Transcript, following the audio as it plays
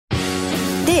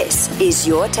This is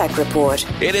Your Tech Report.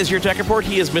 It is Your Tech Report.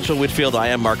 He is Mitchell Whitfield. I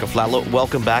am Mark Aflalo.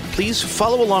 Welcome back. Please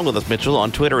follow along with us, Mitchell.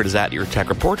 On Twitter, it is at Your Tech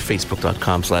Report.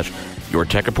 Facebook.com/Your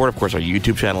Tech Report. Of course, our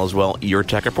YouTube channel as well, Your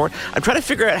Tech Report. I'm trying to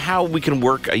figure out how we can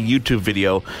work a YouTube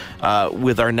video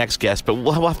with our next guest, but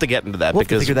we'll have to get into that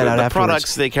because the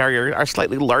products they carry are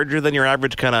slightly larger than your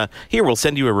average kind of, here, we'll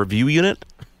send you a review unit.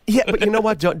 Yeah, but you know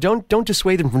what? Don't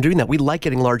dissuade them from doing that. We like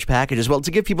getting large packages. Well,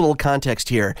 to give people a little context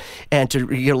here and to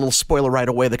get a little spoiler right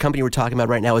away, the company we're talking about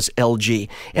right now is LG.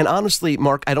 And honestly,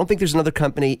 Mark, I don't think there's another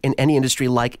company in any industry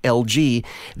like LG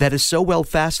that is so well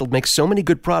faceted, makes so many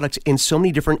good products in so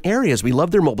many different areas. We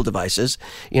love their mobile devices.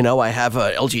 You know, I have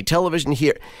a LG television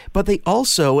here. But they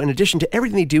also, in addition to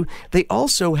everything they do, they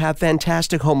also have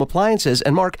fantastic home appliances.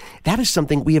 And Mark, that is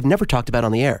something we have never talked about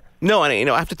on the air. No, and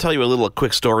I have to tell you a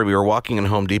quick story. We were walking in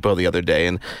Home Depot the other day,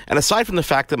 and aside from the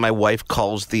fact that my wife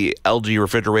calls the LG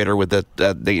refrigerator with the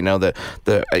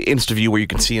InstaView where you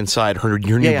can see inside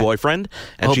your new boyfriend,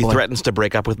 and she threatens to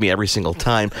break up with me every single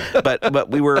time. But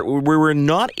we were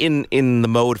not in the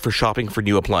mode for shopping for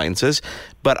new appliances.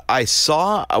 But I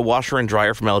saw a washer and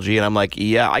dryer from LG, and I'm like,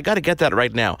 yeah, I got to get that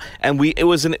right now. And it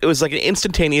was like an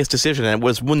instantaneous decision, and it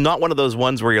was not one of those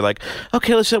ones where you're like,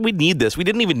 okay, we need this. We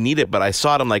didn't even need it, but I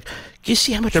saw it. I'm like, you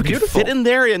see how much we can fit in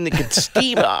there, and it can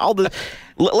steam all the.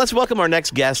 Let's welcome our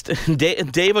next guest. Dave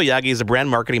Oyagi is a brand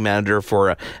marketing manager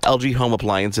for LG Home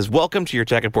Appliances. Welcome to Your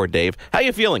Tech Report, Dave. How are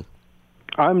you feeling?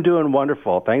 I'm doing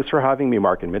wonderful. Thanks for having me,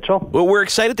 Mark and Mitchell. Well, we're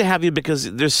excited to have you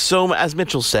because there's as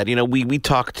Mitchell said, we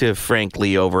talk to Frank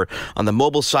Lee over on the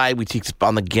mobile side. We teach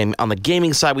on the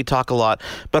gaming side. We talk a lot,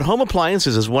 but home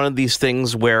appliances is one of these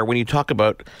things where when you talk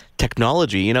about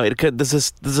technology,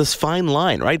 there's this fine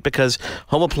line, right? Because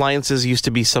home appliances used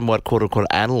to be somewhat quote unquote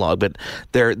analog, but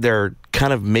they're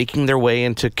kind of making their way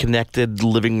into connected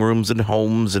living rooms and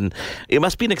homes, and it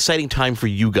must be an exciting time for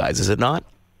you guys, is it not?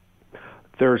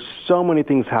 There's so many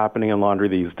things happening in laundry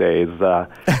these days.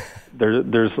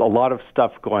 There's a lot of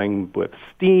stuff going with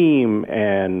Steam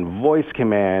and voice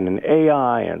command and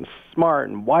AI and smart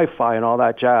and Wi-Fi and all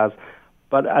that jazz.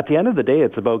 But at the end of the day,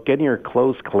 it's about getting your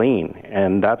clothes clean,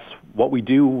 and that's what we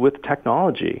do with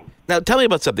technology. Now, tell me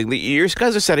about something. You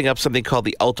guys are setting up something called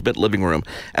the Ultimate Living Room,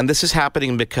 and this is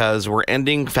happening because we're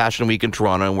ending Fashion Week in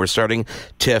Toronto, and we're starting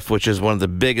TIFF, which is one of the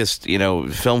biggest,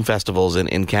 film festivals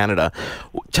in Canada.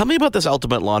 Tell me about this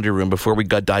Ultimate Laundry Room before we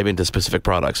dive into specific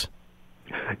products.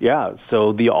 Yeah,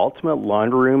 so the Ultimate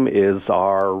Laundry Room is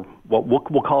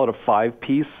we'll call it a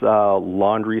 5-piece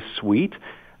laundry suite.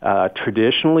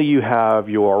 Traditionally, you have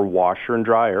your washer and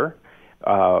dryer.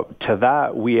 To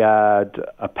that, we add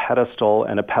a pedestal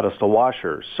and a pedestal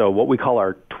washer. So what we call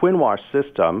our twin wash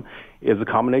system is a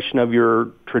combination of your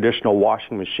traditional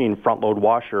washing machine front load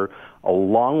washer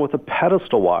along with a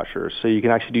pedestal washer. So you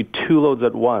can actually do 2 loads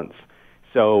at once.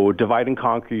 So divide and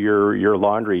conquer your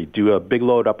laundry. Do a big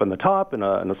load up on the top and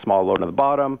a small load on the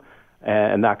bottom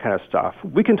and that kind of stuff.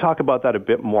 We can talk about that a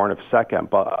bit more in a second,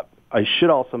 but I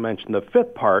should also mention the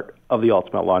 5th part of the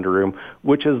Ultimate Laundry Room,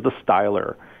 which is the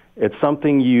styler. It's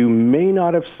something you may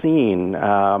not have seen.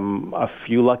 A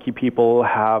few lucky people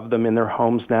have them in their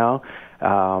homes now.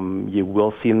 You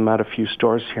will see them at a few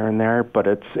stores here and there, but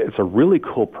it's a really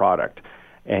cool product.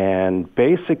 And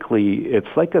basically, it's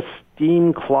like a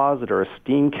steam closet or a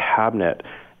steam cabinet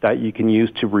that you can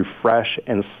use to refresh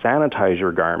and sanitize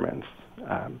your garments.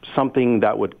 Something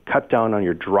that would cut down on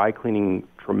your dry cleaning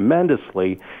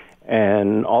tremendously.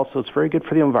 And also, it's very good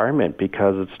for the environment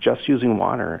because it's just using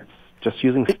water. Just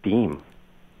using steam.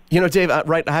 Dave, I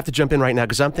have to jump in right now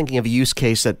because I'm thinking of a use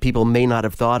case that people may not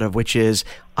have thought of, which is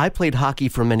I played hockey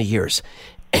for many years.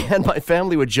 And my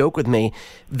family would joke with me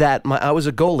that I was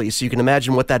a goalie, so you can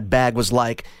imagine what that bag was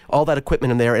like, all that equipment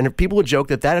in there. And people would joke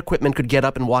that equipment could get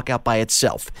up and walk out by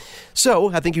itself.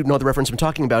 So I think you know the reference I'm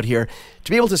talking about here.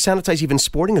 To be able to sanitize even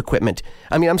sporting equipment.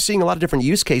 I mean, I'm seeing a lot of different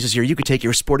use cases here. You could take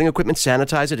your sporting equipment,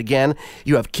 sanitize it again.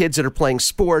 You have kids that are playing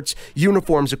sports,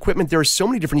 uniforms, equipment. There are so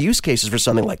many different use cases for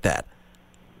something like that.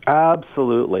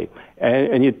 Absolutely.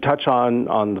 And you touch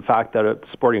on the fact that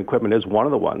sporting equipment is one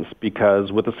of the ones,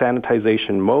 because with the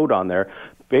sanitization mode on there,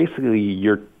 basically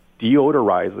you're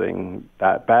deodorizing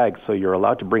that bag, so you're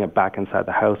allowed to bring it back inside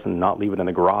the house and not leave it in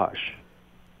the garage.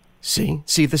 See,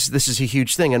 this is a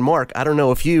huge thing. And Mark, I don't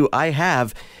know if I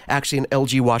have actually an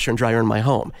LG washer and dryer in my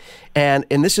home, and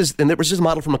there was this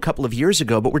model from a couple of years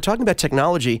ago. But we're talking about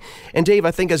technology, and Dave,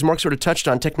 I think as Mark sort of touched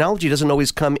on, technology doesn't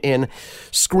always come in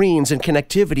screens and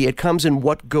connectivity. It comes in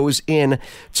what goes in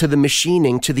to the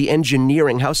machining, to the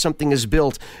engineering, how something is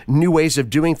built, new ways of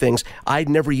doing things. I'd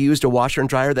never used a washer and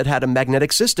dryer that had a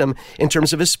magnetic system in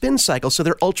terms of a spin cycle, so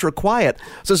they're ultra quiet.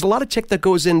 So there's a lot of tech that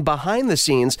goes in behind the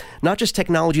scenes, not just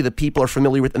technology that people are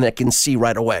familiar with and that can see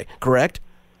right away, correct?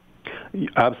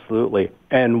 Absolutely.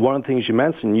 And one of the things you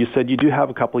mentioned, you said you do have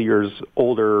a couple of years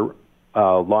older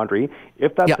laundry.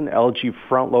 If that's an LG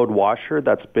front-load washer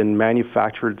that's been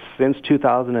manufactured since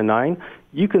 2009,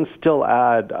 you can still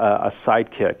add a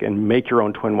sidekick and make your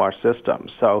own twin wash system.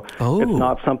 So it's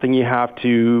not something you have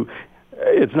to...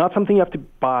 It's not something you have to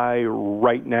buy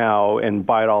right now and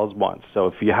buy it all at once. So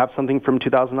if you have something from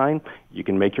 2009, you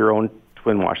can make your own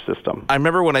twin wash system. I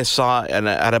remember when I saw, and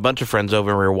I had a bunch of friends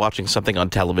over and we were watching something on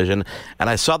television, and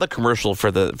I saw the commercial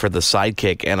for the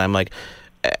Sidekick, and I'm like,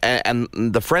 and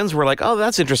the friends were like, oh,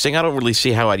 that's interesting. I don't really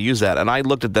see how I'd use that. And I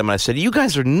looked at them and I said, you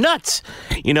guys are nuts.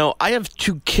 You know, I have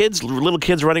two kids, little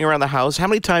kids running around the house. How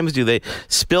many times do they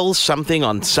spill something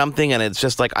on something? And it's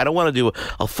just like, I don't want to do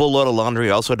a full load of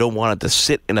laundry. I also don't want it to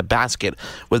sit in a basket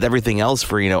with everything else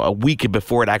for, a week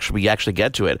before we actually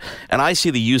get to it. And I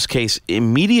see the use case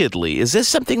immediately. Is this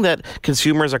something that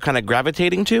consumers are kind of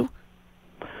gravitating to?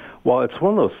 Well, it's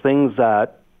one of those things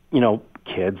that,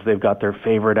 kids, they've got their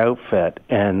favorite outfit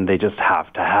and they just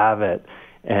have to have it.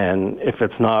 And if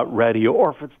it's not ready, or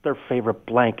if it's their favorite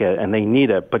blanket and they need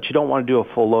it, but you don't want to do a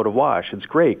full load of wash, it's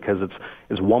great because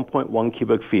it's 1.1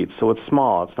 cubic feet. So it's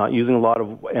small. It's not using a lot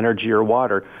of energy or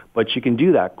water, but you can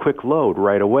do that quick load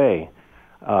right away.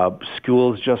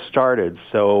 School's just started,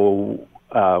 so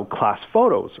class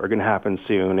photos are going to happen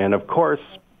soon. And of course,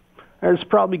 there's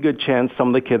probably a good chance some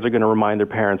of the kids are going to remind their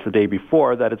parents the day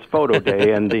before that it's photo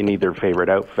day and they need their favorite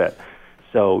outfit.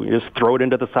 So you just throw it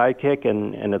into the Sidekick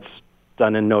and it's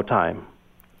done in no time.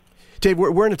 Dave,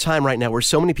 we're in a time right now where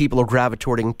so many people are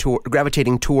gravitating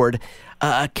toward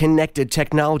connected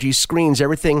technology, screens,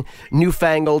 everything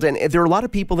newfangled, and there are a lot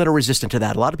of people that are resistant to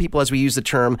that. A lot of people, as we use the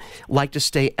term, like to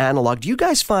stay analog. Do you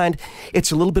guys find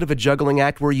it's a little bit of a juggling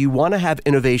act where you want to have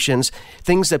innovations,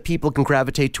 things that people can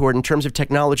gravitate toward in terms of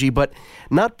technology, but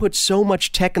not put so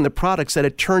much tech in the products that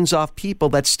it turns off people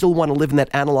that still want to live in that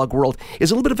analog world?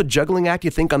 Is it a little bit of a juggling act, you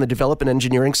think, on the development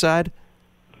engineering side?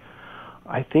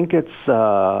 I think it's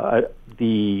I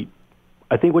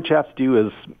think what you have to do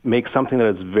is make something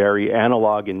that is very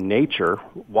analog in nature.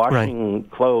 Washing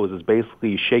clothes is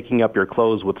basically shaking up your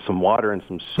clothes with some water and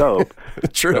some soap.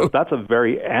 True. So that's a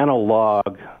very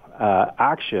analog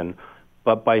action,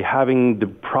 but by having the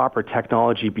proper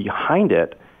technology behind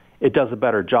it, it does a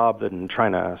better job than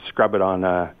trying to scrub it on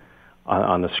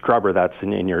the scrubber that's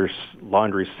in your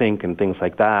laundry sink and things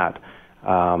like that.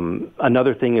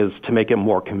 Another thing is to make it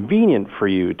more convenient for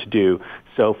you to do.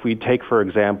 So if we take, for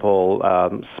example,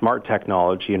 smart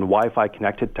technology and Wi-Fi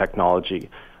connected technology,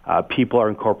 people are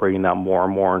incorporating that more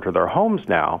and more into their homes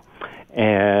now.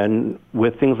 And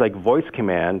with things like voice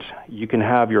command, you can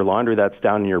have your laundry that's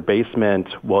down in your basement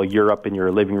while you're up in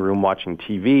your living room watching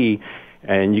TV.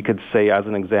 And you could say, as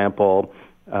an example,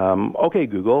 okay,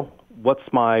 Google,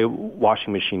 what's my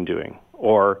washing machine doing?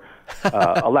 Or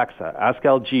Alexa, ask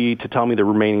LG to tell me the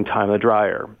remaining time of the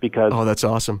dryer. Because that's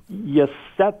awesome. You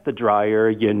set the dryer,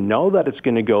 you know that it's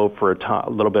going to go for a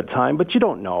little bit of time, but you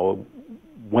don't know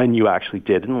when you actually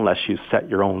did unless you set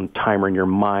your own timer in your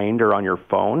mind or on your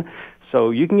phone. So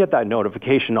you can get that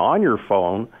notification on your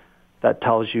phone that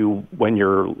tells you when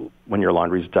your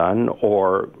laundry's done.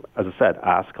 Or, as I said,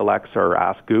 ask Alexa or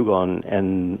ask Google,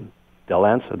 and they'll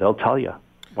answer. They'll tell you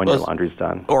when your laundry's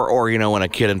done. Or when a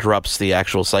kid interrupts the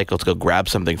actual cycle to go grab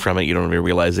something from it, you don't even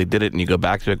realize they did it, and you go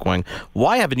back to it going,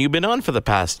 why haven't you been on for the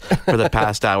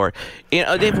past hour?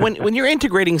 Dave, when you're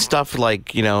integrating stuff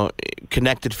like,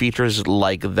 connected features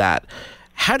like that,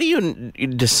 how do you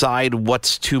decide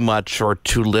what's too much or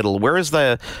too little? Where's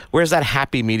that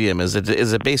happy medium? Is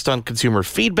it based on consumer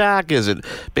feedback? Is it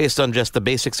based on just the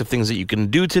basics of things that you can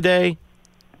do today?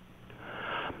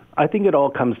 I think it all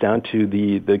comes down to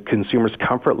the consumer's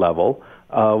comfort level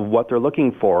of what they're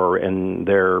looking for in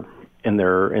their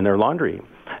laundry,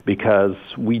 because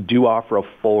we do offer a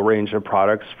full range of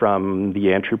products from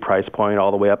the entry price point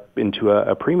all the way up into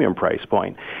a premium price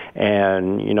point.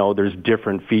 And there's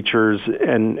different features,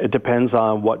 and it depends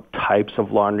on what types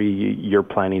of laundry you're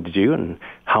planning to do and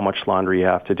how much laundry you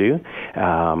have to do.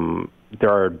 There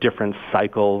are different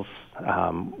cycles.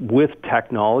 With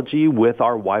technology, with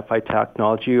our Wi-Fi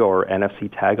technology or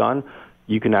NFC tag on,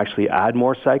 You can actually add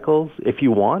more cycles if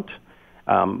you want.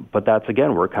 But that's,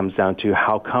 again, where it comes down to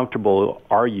how comfortable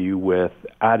are you with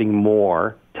adding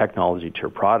more technology to your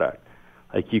product.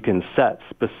 Like, you can set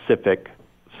specific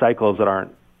cycles that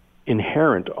aren't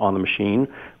inherent on the machine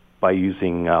by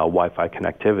using Wi-Fi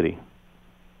connectivity.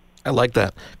 I like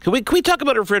that. Can we talk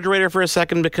about a refrigerator for a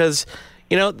second? Because,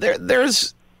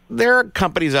 there are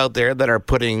companies out there that are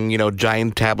putting,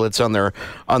 giant tablets on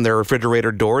their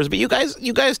refrigerator doors, but you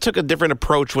guys took a different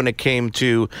approach when it came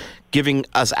to giving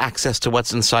us access to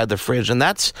what's inside the fridge, and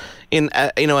that's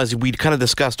as we kind of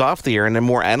discussed off the air, in a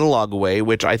more analog way,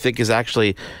 which I think is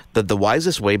actually the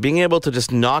wisest way, being able to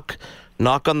just knock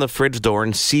on the fridge door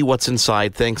and see what's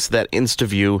inside thanks to that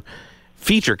InstaView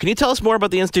feature. Can you tell us more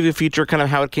about the InstaView feature, kind of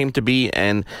how it came to be,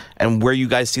 and where you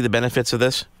guys see the benefits of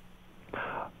this?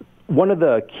 One of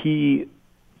the key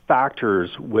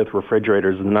factors with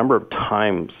refrigerators is the number of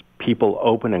times people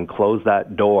open and close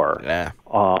that door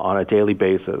on a daily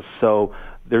basis. So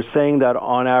they're saying that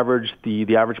on average,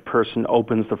 the average person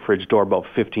opens the fridge door about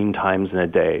 15 times in a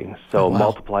day. So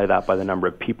multiply that by the number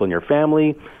of people in your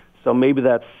family. So maybe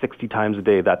that's 60 times a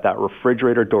day that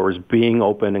refrigerator door is being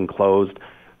opened and closed.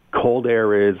 Cold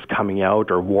air is coming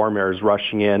out or warm air is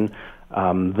rushing in.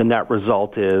 The net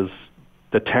result is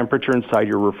the temperature inside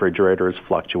your refrigerator is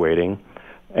fluctuating,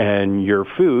 and your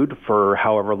food, for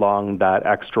however long that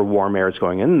extra warm air is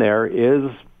going in there,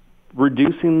 is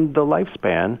reducing the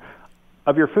lifespan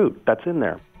of your food that's in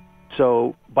there.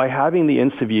 So by having the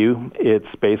InstaView, it's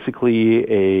basically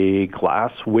a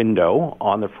glass window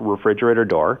on the refrigerator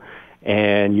door,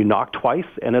 and you knock twice,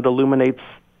 and it illuminates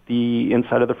the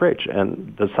inside of the fridge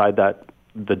and the side that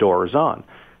the door is on.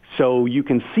 So you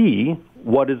can see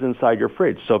what is inside your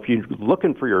fridge. So if you're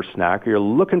looking for your snack or you're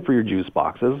looking for your juice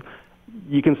boxes,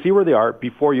 you can see where they are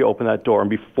before you open that door and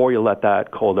before you let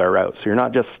that cold air out. So you're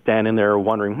not just standing there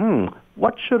wondering,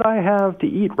 what should I have to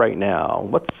eat right now?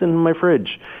 What's in my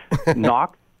fridge?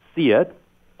 Knock, see it,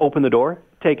 open the door,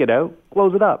 take it out,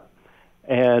 close it up.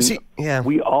 And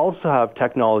we also have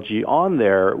technology on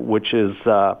there, which is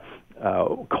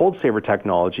cold saver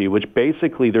technology, which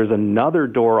basically there's another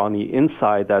door on the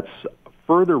inside that's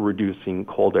further reducing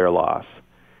cold air loss.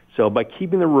 So by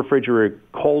keeping the refrigerator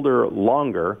colder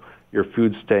longer, your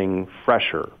food's staying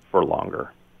fresher for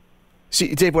longer.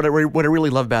 See, Dave, what I really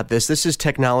love about this is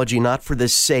technology not for the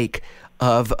sake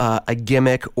of a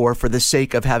gimmick or for the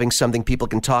sake of having something people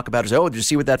can talk about. Did you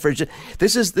see what that fridge did?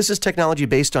 This is technology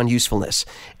based on usefulness.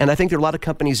 And I think there are a lot of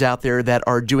companies out there that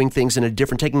are doing things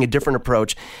taking a different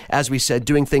approach. As we said,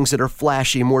 doing things that are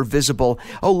flashy, more visible.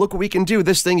 Oh, look what we can do.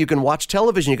 This thing, you can watch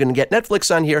television, you can get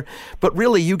Netflix on here. But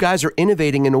really, you guys are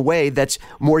innovating in a way that's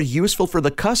more useful for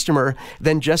the customer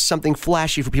than just something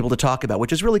flashy for people to talk about,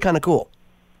 which is really kind of cool.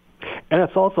 And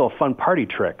it's also a fun party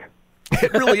trick.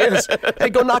 It really is. Hey,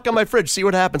 go knock on my fridge, see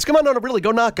what happens. Come on, no, really,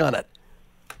 go knock on it.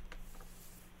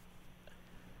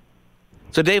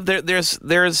 So, Dave,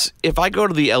 there's if I go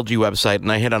to the LG website and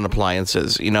I hit on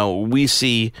appliances, we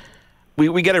see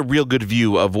we get a real good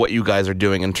view of what you guys are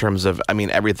doing in terms of,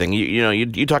 everything.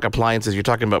 You talk appliances, you're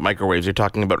talking about microwaves, you're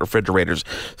talking about refrigerators,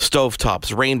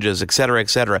 stovetops, ranges, et cetera, et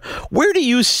cetera. Where do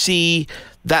you see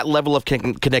that level of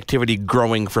connectivity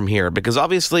growing from here? Because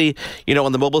obviously,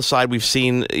 on the mobile side, we've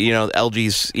seen,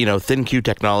 LG's, ThinQ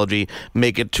technology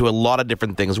make it to a lot of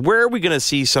different things. Where are we going to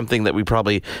see something that we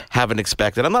probably haven't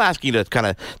expected? I'm not asking you to kind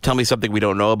of tell me something we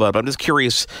don't know about, but I'm just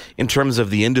curious in terms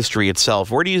of the industry itself.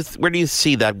 Where do you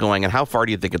see that going, and how far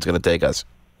do you think it's going to take us?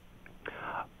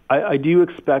 I do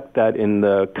expect that in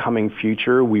the coming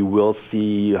future, we will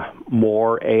see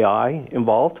more AI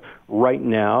involved. Right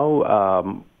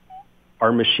now,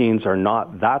 our machines are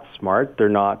not that smart. They're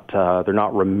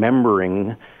not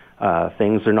remembering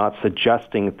things. They're not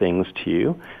suggesting things to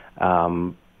you.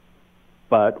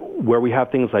 But where we have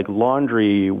things like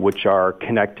laundry, which are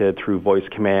connected through voice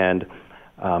command,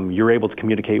 you're able to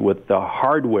communicate with the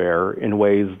hardware in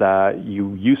ways that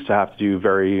you used to have to do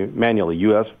very manually.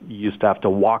 You used to have to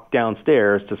walk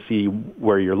downstairs to see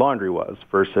where your laundry was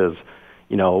versus,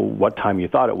 what time you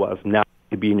thought it was. Now you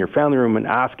could be in your family room and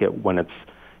ask it when it's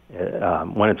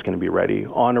going to be ready.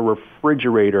 On a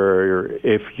refrigerator,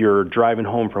 if you're driving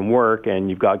home from work and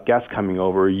you've got guests coming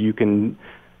over, you can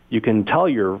tell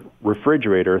your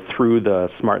refrigerator through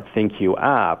the Smart ThinQ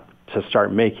app to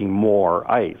start making more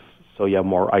ice. So you have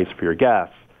more ice for your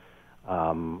guests.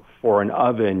 For an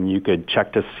oven, you could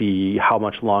check to see how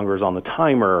much longer is on the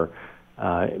timer,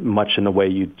 much in the way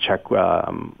you check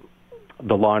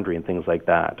the laundry and things like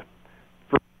that.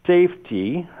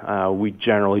 Safety, we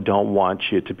generally don't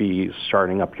want you to be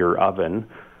starting up your oven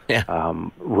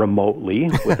remotely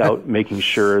without making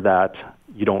sure that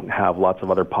you don't have lots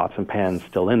of other pots and pans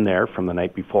still in there from the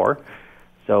night before.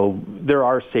 So there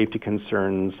are safety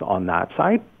concerns on that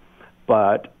side,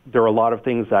 but there are a lot of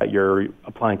things that your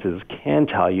appliances can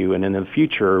tell you, and in the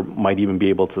future might even be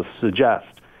able to suggest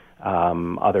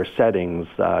other settings.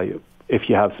 If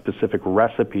you have specific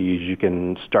recipes, you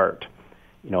can start,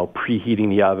 preheating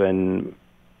the oven,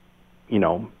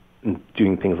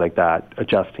 doing things like that,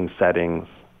 adjusting settings.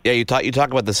 Yeah, you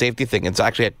talk about the safety thing. It's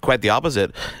actually quite the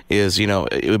opposite. Is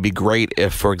it would be great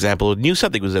if, for example, knew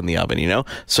something was in the oven.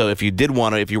 So if you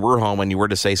if you were home and you were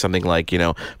to say something like,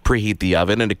 preheat the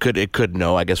oven, and it could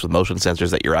know, I guess, with motion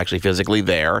sensors that you're actually physically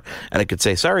there, and it could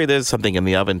say, sorry, there's something in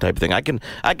the oven type of thing. I can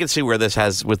see where this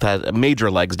has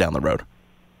major legs down the road.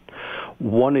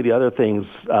 One of the other things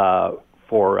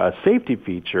for a safety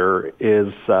feature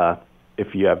is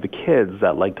if you have the kids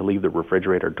that like to leave the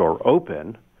refrigerator door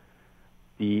open,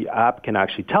 the app can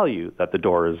actually tell you that the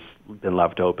door has been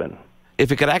left open.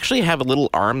 If it could actually have a little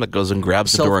arm that goes and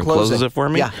grabs the door and closes it for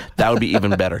me, that would be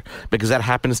even better. Because that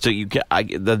happens to you.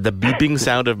 The beeping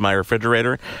sound of my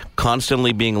refrigerator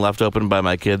constantly being left open by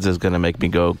my kids is going to make me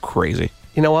go crazy.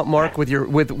 You know what, Mark? With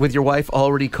your wife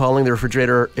already calling the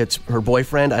refrigerator it's her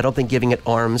boyfriend, I don't think giving it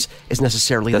arms is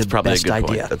necessarily the best idea.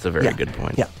 Point. That's a very good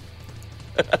point. Yeah.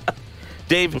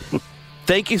 Dave,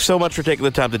 thank you so much for taking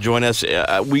the time to join us.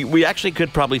 We actually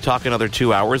could probably talk another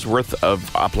 2 hours worth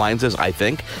of appliances, I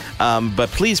think. But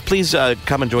please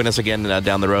come and join us again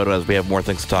down the road as we have more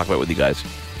things to talk about with you guys.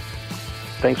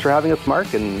 Thanks for having us,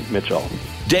 Mark and Mitchell.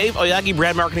 Dave Oyagi,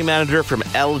 brand marketing manager from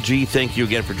LG. Thank you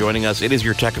again for joining us. It is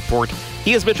your Tech Report.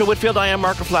 He is Mitchell Whitfield. I am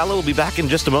Mark Aflalo. We'll be back in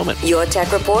just a moment. Your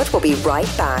Tech Report will be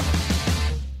right back.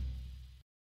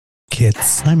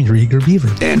 Kids, I'm your eager beaver.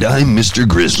 And I'm Mr.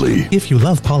 Grizzly. If you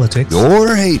love politics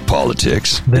or hate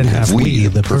politics, then have we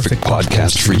the perfect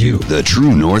podcast for you. The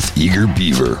True North Eager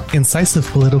Beaver. Incisive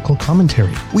political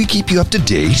commentary. We keep you up to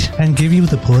date and give you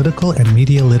the political and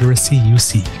media literacy you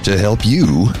seek to help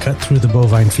you cut through the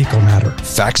bovine fecal matter.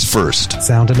 Facts first.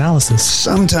 Sound analysis.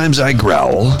 Sometimes I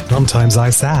growl. Sometimes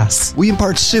I sass. We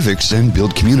impart civics and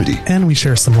build community. And we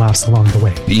share some laughs along the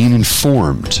way. Being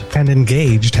informed and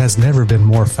engaged has never been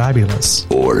more fabulous.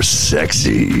 Or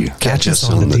sexy. Catch us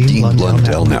on the Dean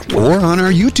Blundell Network. Or on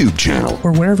our YouTube channel.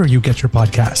 Or wherever you get your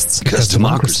podcasts. Because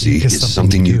democracy is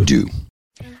something you do.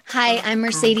 Hi, I'm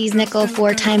Mercedes Nichol,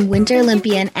 4-time Winter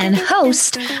Olympian and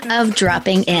host of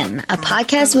Dropping In, a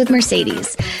podcast with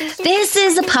Mercedes. This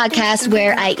is a podcast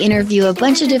where I interview a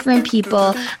bunch of different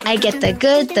people. I get the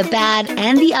good, the bad,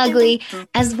 and the ugly,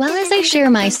 as well as I share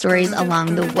my stories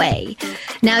along the way.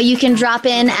 Now you can drop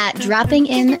in at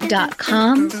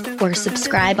droppingin.com or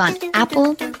subscribe on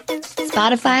Apple,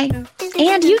 Spotify,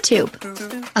 and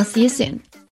YouTube. I'll see you soon.